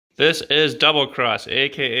This is Doublecross,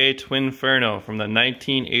 aka Twinferno, from the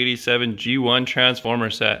 1987 G1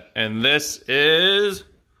 Transformer set. And this is...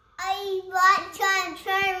 I bought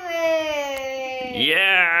Transformers!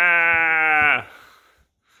 Yeah!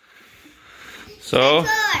 So,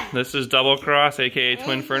 this is Doublecross, aka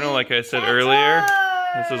Twinferno, like I said earlier.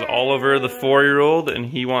 This is Oliver, the 4-year-old, and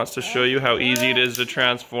he wants to show you how easy it is to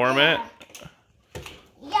transform it.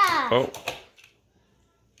 Yeah! Oh.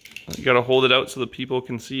 You gotta hold it out so the people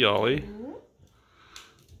can see, Ollie.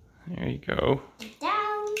 There you go.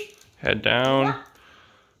 Down. Head down.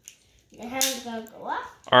 The head's gonna go up.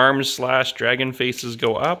 Arms / dragon faces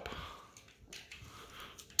go up.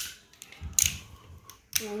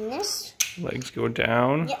 And this. Legs go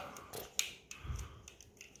down. Yep.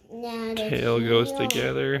 Now the Tail goes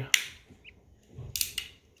together.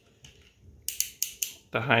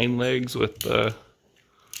 The hind legs with the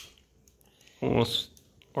almost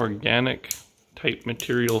organic type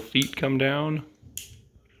material feet come down.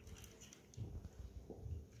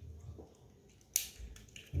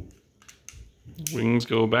 Wings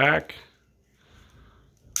go back.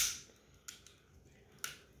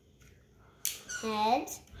 Head.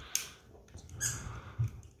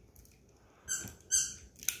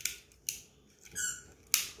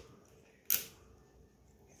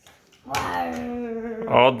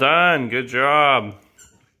 All done. Good job.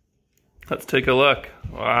 Let's take a look.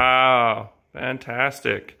 Wow.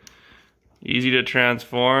 Fantastic. Easy to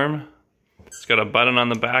transform. It's got a button on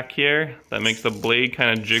the back here that makes the blade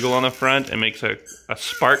kind of jiggle on the front and makes a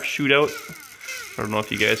spark shoot out. I don't know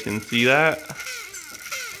if you guys can see that.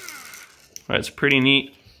 That's pretty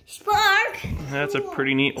neat. Spark! That's a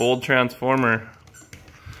pretty neat old transformer.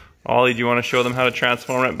 Ollie, do you want to show them how to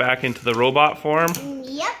transform it back into the robot form?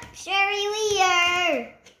 Yep, Sherry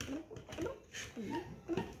Lear.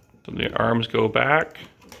 So the arms go back.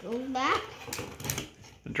 Go back.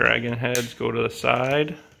 The dragon heads go to the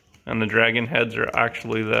side. And the dragon heads are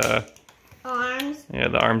actually the Arms. Yeah,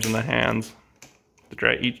 the arms and the hands.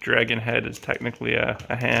 Each dragon head is technically a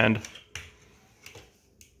hand.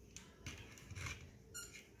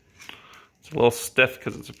 It's a little stiff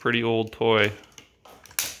because it's a pretty old toy.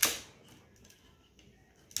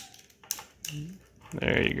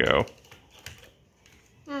 There you go.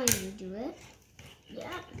 How do you do it? Yeah.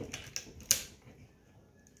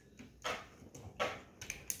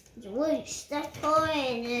 It's a really stiff toy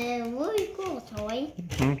and a really cool toy.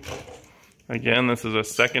 Again, this is a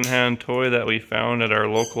secondhand toy that we found at our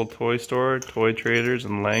local toy store, Toy Traders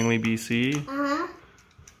in Langley, BC. Uh-huh.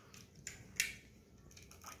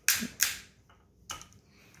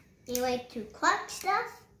 You like to collect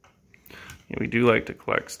stuff? Yeah, we do like to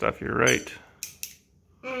collect stuff, you're right.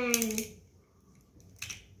 And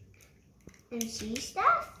see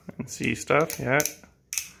stuff? And see stuff, yeah.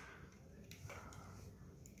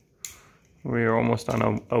 We are almost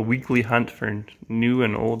on a weekly hunt for new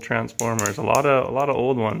and old Transformers. A lot of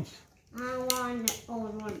old ones. I want the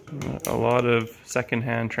old one. A lot of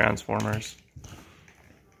secondhand Transformers.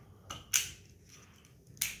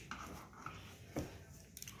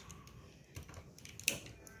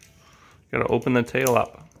 Gotta open the tail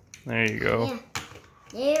up. There you go. Yeah.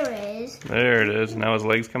 There it is. There it is. Now his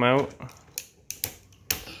legs come out.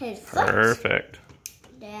 His foot. Perfect.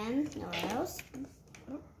 Then, what else?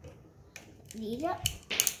 Lead up.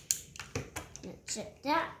 Let's set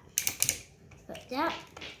that. Put that.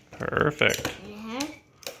 Perfect.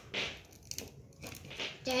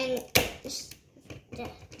 Then,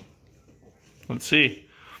 Let's see.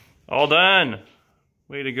 All done.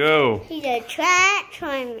 Way to go. he's a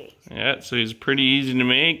Transformer. Yeah, so he's pretty easy to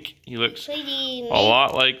make. He looks a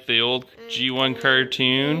lot like the old G1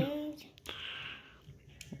 cartoon.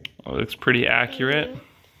 It looks pretty accurate.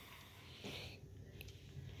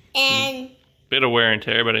 And bit of wear and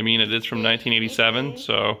tear, but I mean it is from 1987,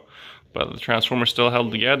 so but the Transformers still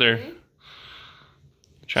held together.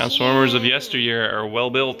 The Transformers of yesteryear are well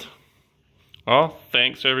built. Well,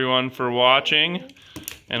 thanks everyone for watching.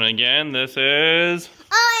 And again, this is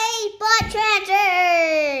I bought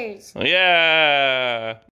Transformers. yeah.